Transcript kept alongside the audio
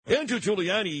Andrew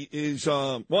Giuliani is,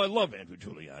 I love Andrew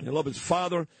Giuliani. I love his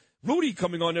father. Rudy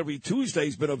coming on every Tuesday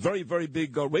has been a very, very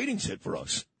big ratings hit for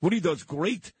us. Rudy does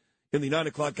great in the 9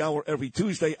 o'clock hour every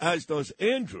Tuesday, as does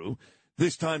Andrew.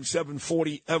 This time,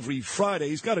 7:40 every Friday.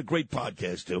 He's got a great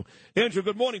podcast, too. Andrew,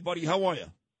 good morning, buddy. How are you?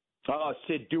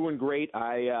 Sid, doing great.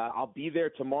 I'll be there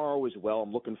tomorrow as well.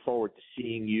 I'm looking forward to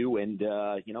seeing you, and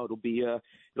it'll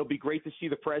be great to see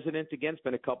the president again. It's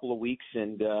been a couple of weeks,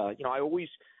 and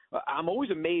I'm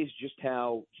always amazed just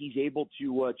how he's able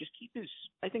to just keep his,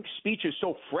 I think, speeches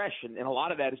so fresh, and a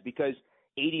lot of that is because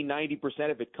 80-90%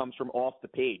 of it comes from off the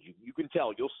page. You can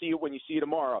tell. You'll see it when you see it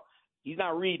tomorrow. He's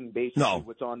not reading basically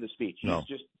what's on the speech.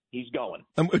 He's going.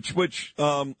 And which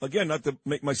again, not to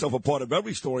make myself a part of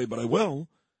every story, but I will.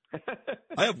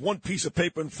 I have one piece of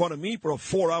paper in front of me for a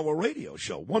 4-hour radio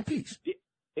show. One piece.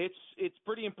 It's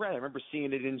pretty impressive. I remember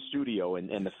seeing it in studio, and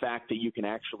the fact that you can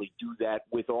actually do that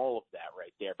with all of that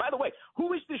right there. By the way,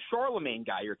 who is this Charlemagne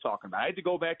guy you're talking about? I had to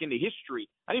go back into history.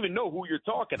 I don't even know who you're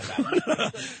talking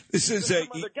about. This is some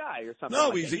other guy or something.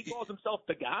 No, he calls himself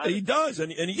the guy. He does,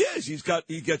 and he is.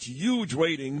 He gets huge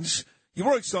ratings. He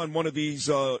works on one of these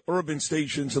urban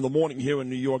stations in the morning here in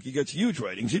New York. He gets huge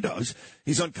ratings. He does.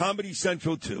 He's on Comedy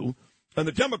Central, too. And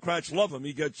the Democrats love him.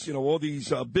 He gets, all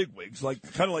these bigwigs,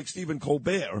 kind of like Stephen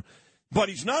Colbert. But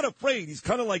he's not afraid. He's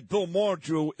kind of like Bill Maher,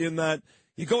 Drew, in that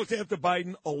he goes after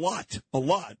Biden a lot.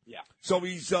 Yeah. So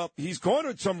he's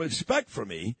garnered some respect for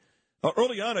me.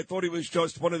 Early on, I thought he was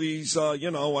just one of these, I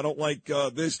don't like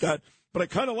this, that. But I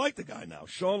kind of like the guy now,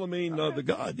 Charlemagne the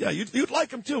God. Yeah, you'd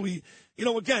like him, too.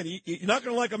 You're not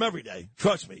going to like him every day.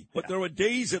 Trust me. But there are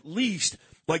days at least,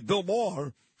 like Bill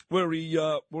Maher, where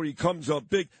he comes up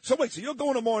big. So wait, so you're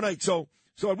going tomorrow night. So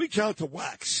I reach out to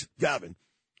Wax, Gavin,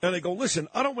 and they go, listen,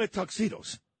 I don't wear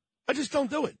tuxedos. I just don't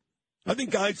do it. I think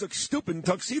guys look stupid in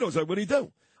tuxedos. I really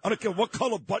do. I don't care what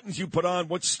color buttons you put on,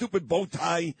 what stupid bow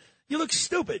tie. You look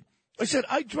stupid. I said,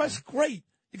 I dress great.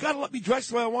 You got to let me dress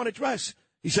the way I want to dress.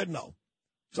 He said, no.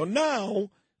 So now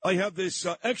I have this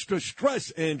extra stress,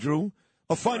 Andrew,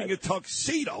 of finding a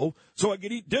tuxedo so I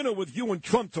can eat dinner with you and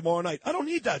Trump tomorrow night. I don't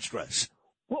need that stress.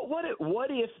 Well,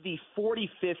 what if the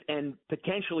 45th and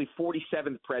potentially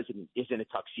 47th president is in a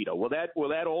tuxedo? Will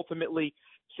that ultimately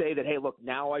say that, hey, look,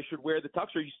 now I should wear the tux?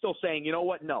 Or are you still saying, you know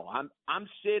what? No, I'm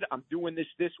Sid. I'm doing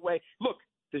this way. Look,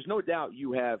 there's no doubt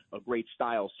you have a great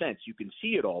style sense. You can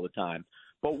see it all the time.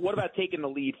 But what about taking the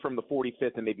lead from the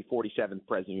 45th and maybe 47th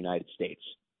president of the United States?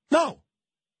 No.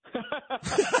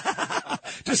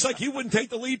 Just like you wouldn't take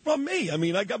the lead from me. I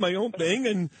mean, I got my own thing,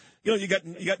 and you got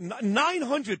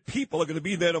 900 people are going to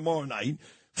be there tomorrow night.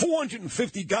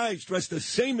 450 guys dressed the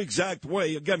same exact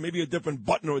way. Again, maybe a different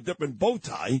button or a different bow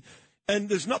tie. And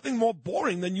there's nothing more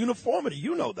boring than uniformity.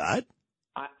 You know that.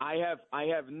 I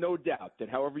have no doubt that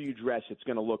however you dress, it's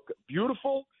going to look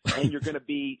beautiful, and you're going to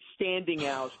be standing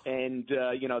out. And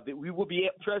we will be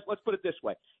dressed. Let's put it this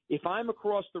way: if I'm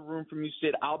across the room from you,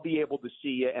 Sid, I'll be able to see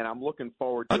you, and I'm looking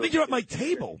forward to it. I think you're at my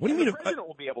table. What do you mean? The president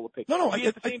will be able to pick. No,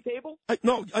 at the same table.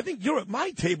 No, I think you're at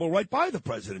my table, right by the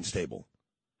president's table.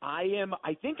 I am.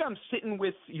 I think I'm sitting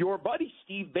with your buddy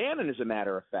Steve Bannon, as a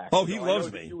matter of fact. Oh, he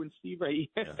loves me. You and Steve, right?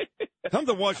 Tell him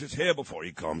to wash his hair before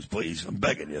he comes, please. I'm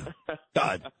begging you.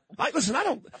 God, listen. I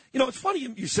don't. It's funny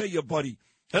you say your buddy,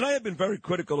 and I have been very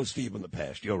critical of Steve in the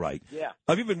past. You're right. Yeah.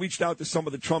 I've even reached out to some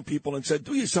of the Trump people and said,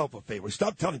 "Do yourself a favor.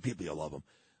 Stop telling people you love them."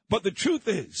 But the truth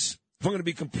is, if I'm going to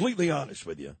be completely honest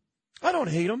with you, I don't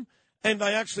hate him. And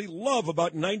I actually love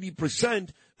about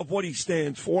 90% of what he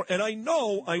stands for. And I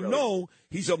know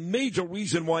he's a major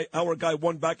reason why our guy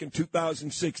won back in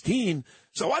 2016.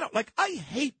 So I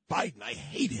hate Biden. I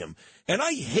hate him. And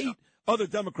I hate other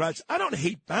Democrats. I don't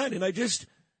hate Bannon.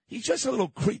 He's just a little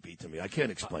creepy to me. I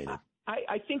can't explain it.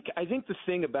 I think the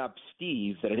thing about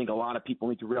Steve that I think a lot of people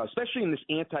need to realize, especially in this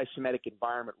anti-Semitic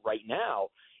environment right now,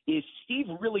 is Steve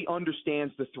really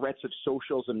understands the threats of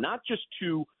socialism, not just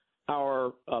to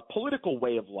our political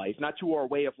way of life, not to our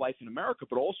way of life in America,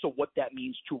 but also what that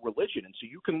means to religion. And so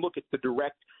you can look at the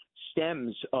direct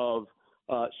stems of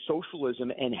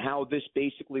socialism and how this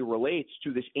basically relates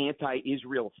to this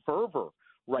anti-Israel fervor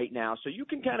right now. So you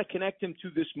can kind of connect him to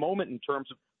this moment in terms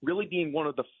of really being one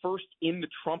of the first in the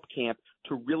Trump camp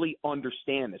to really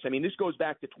understand this. I mean, this goes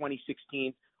back to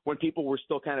 2016 when people were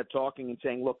still kind of talking and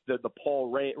saying, look, the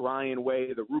Paul Ryan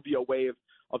way, the Rubio way of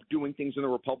doing things in the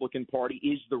Republican Party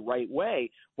is the right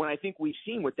way. When I think we've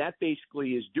seen what that basically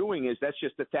is doing is that's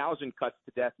just 1,000 cuts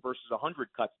to death versus 100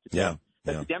 cuts to death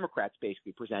that the Democrats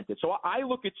basically presented. So I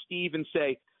look at Steve and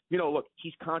say, look,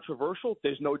 he's controversial.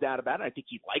 There's no doubt about it. I think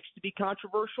he likes to be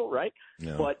controversial, right?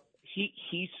 Yeah. But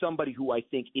He's somebody who I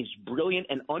think is brilliant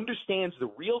and understands the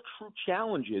real true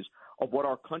challenges of what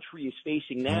our country is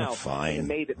facing now. Oh, fine.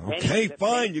 Okay,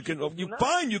 fine. You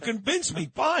convince me.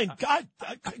 Fine. God,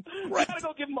 you gotta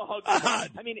go give him a hug.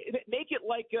 God. I mean, make it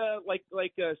like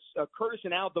Curtis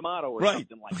and Al D'Amato or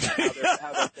something like that.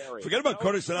 How they're buried. Forget about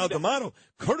Curtis and Al D'Amato.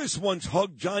 Curtis once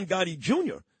hugged John Gotti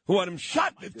Jr., who had him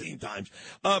shot 15 times.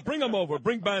 Bring him over.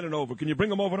 Bring Bannon over. Can you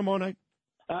bring him over tomorrow night?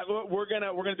 We're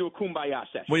gonna do a kumbaya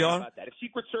session. We are? About that. If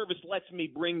Secret Service lets me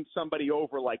bring somebody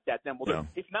over like that, then we'll do.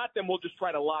 If not, then we'll just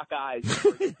try to lock eyes.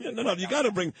 No, you got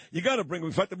to bring.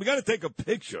 In fact, we got to take a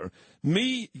picture.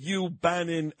 Me, you,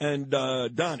 Bannon, and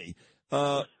Donnie.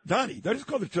 Donnie, I just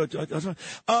called the church.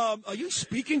 Are you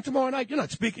speaking tomorrow night? You're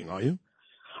not speaking, are you?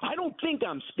 I don't think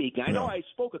I'm speaking. I know I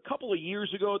spoke a couple of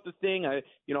years ago at the thing.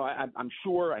 I'm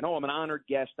sure. I know I'm an honored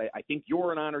guest. I think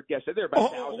you're an honored guest. There are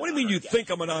about what do you mean you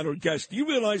think I'm an honored guest? Do you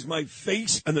realize my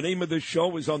face and the name of this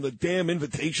show is on the damn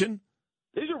invitation?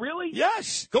 Is it really?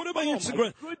 Yes. Go to my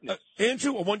Instagram. My goodness.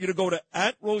 Andrew, I want you to go to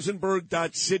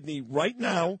 @rosenberg.sydney right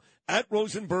now,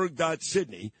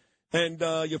 @rosenberg.sydney. And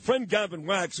your friend Gavin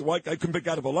Wax, who I couldn't pick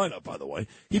out of a lineup, by the way,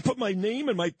 he put my name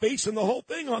and my face and the whole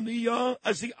thing on the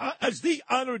as the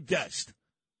honored guest.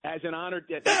 As an honored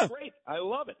guest, yeah. That's great. I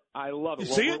love it. You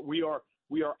see it? We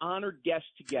are honored guests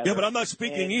together. Yeah, but I'm not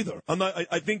speaking either. I'm not.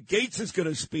 I think Gates is going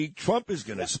to speak. Trump is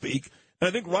going to speak, and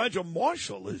I think Roger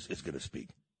Marshall is going to speak.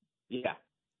 Yeah.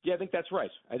 Yeah, I think that's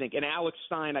right. And Alex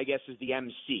Stein, I guess, is the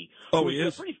MC. Oh, he is?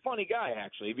 He's a pretty funny guy,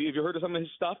 actually. Have you heard of some of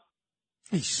his stuff?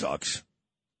 He sucks.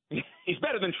 He's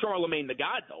better than Charlemagne the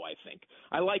God, though, I think.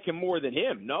 I like him more than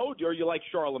him, no? Or you like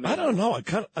Charlemagne? I don't know.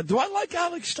 Do I like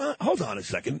Alex Stein? Hold on a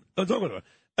second.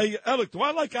 Hey, Alec, do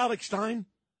I like Alex Stein?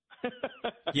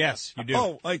 Yes, you do.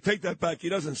 Oh, I take that back. He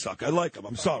doesn't suck. I like him.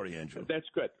 I'm sorry, Andrew. That's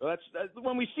good. Well, that's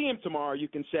when we see him tomorrow, you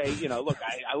can say, look,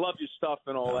 I love your stuff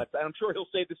and all that. I'm sure he'll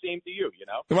say the same to you,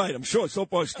 Right, I'm sure. So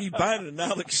far, Steve Bannon and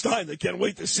Alex Stein, they can't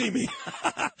wait to see me.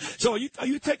 So are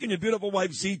you taking your beautiful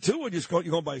wife Z too, or just you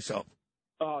going by yourself?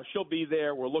 She'll be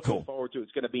there. We're looking forward to it.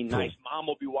 It's going to be nice. Mom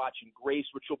will be watching Grace,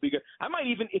 which will be good. I might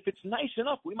even, if it's nice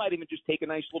enough, we might even just take a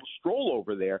nice little stroll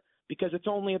over there because it's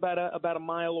only about a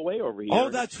mile away over here. Oh,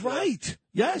 that's right.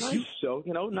 Yes. Nice. So,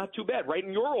 not too bad. Right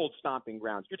in your old stomping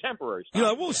grounds, your temporary stomping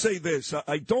I will say this.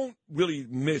 I don't really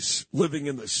miss living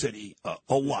in the city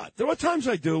a lot. There are times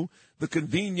I do. The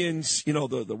convenience,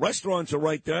 the restaurants are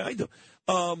right there. I do.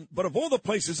 But of all the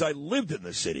places I lived in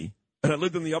the city, and I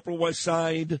lived in the Upper West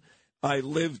Side, I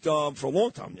lived for a long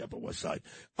time on the Upper West Side.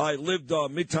 I lived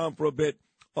Midtown for a bit.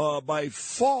 By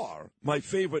far, my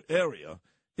favorite area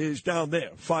is down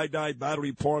there, Fidei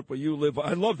Battery Park, where you live.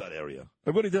 I love that area. I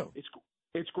really do.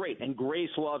 It's great, and Grace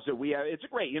loves it. It's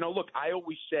great. Look, I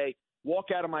always say,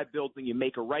 walk out of my building, you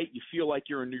make a right, you feel like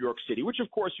you're in New York City, which of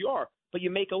course you are. But you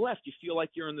make a left, you feel like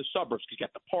you're in the suburbs because you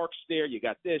got the parks there, you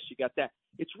got this, you got that.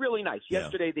 It's really nice. Yeah.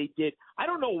 Yesterday they did – I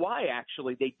don't know why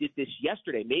actually they did this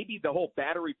yesterday. Maybe the whole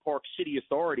Battery Park City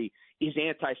Authority is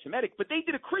anti-Semitic, but they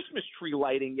did a Christmas tree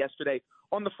lighting yesterday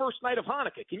on the first night of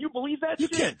Hanukkah. Can you believe that? You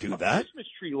can't do that. Christmas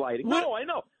tree lighting. What? No, I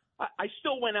know. I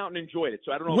still went out and enjoyed it,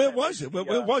 so I don't know. Where was it? Where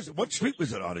was it? What street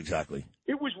was it on exactly?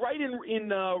 It was right in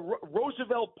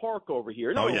Roosevelt Park over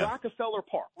here. No, Rockefeller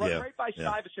Park, right by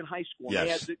Stuyvesant High School.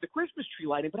 Yes. They had the Christmas tree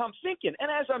lighting. But I'm thinking, and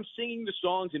as I'm singing the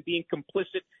songs and being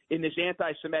complicit in this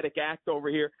anti-Semitic act over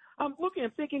here, I'm looking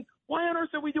and thinking, why on earth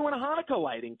are we doing a Hanukkah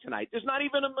lighting tonight? There's not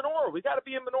even a menorah. We got to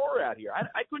be a menorah out here.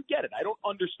 I couldn't get it. I don't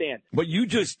understand. But you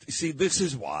just see, this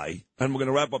is why, and we're going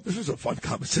to wrap up. This was a fun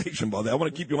conversation, brother. I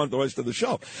want to keep you on the rest of the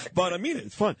show, but I mean it.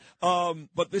 It's fun.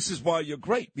 But this is why you're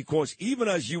great, because even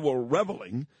as you were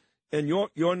reveling, and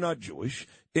you're not Jewish,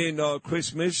 in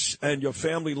Christmas and your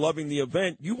family loving the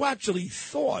event, you actually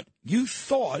thought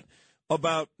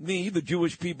about me, the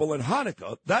Jewish people, and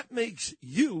Hanukkah. That makes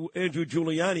you, Andrew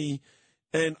Giuliani,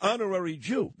 an honorary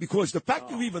Jew, because the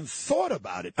fact you even thought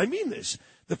about it, I mean this,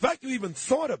 the fact you even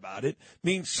thought about it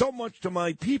means so much to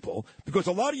my people, because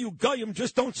a lot of you Goyim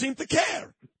just don't seem to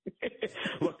care.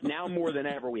 Look, now more than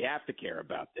ever, we have to care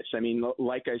about this. I mean,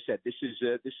 like I said, this is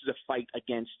a fight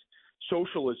against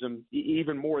socialism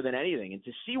even more than anything. And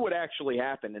to see what actually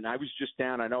happened, and I was just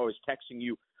down, I know I was texting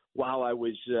you while I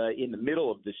was in the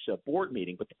middle of this board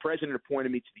meeting, but the president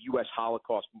appointed me to the U.S.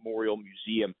 Holocaust Memorial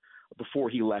Museum before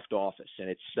he left office.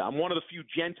 And I'm one of the few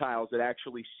Gentiles that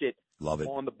actually sit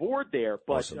on the board there.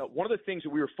 But awesome. One of the things that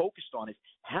we were focused on is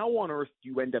how on earth do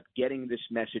you end up getting this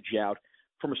message out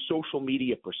from a social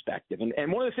media perspective?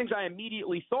 And one of the things I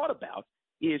immediately thought about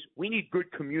is we need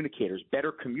good communicators,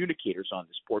 better communicators on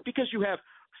this board, because you have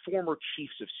former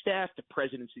chiefs of staff to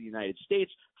presidents of the United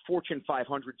States, Fortune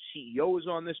 500 CEOs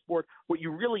on this board. What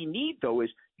you really need, though, is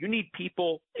you need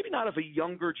people, maybe not of a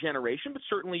younger generation, but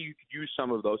certainly you could use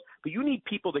some of those, but you need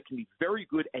people that can be very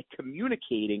good at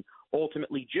communicating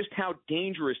ultimately just how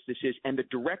dangerous this is and the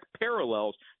direct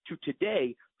parallels to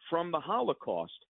today from the Holocaust.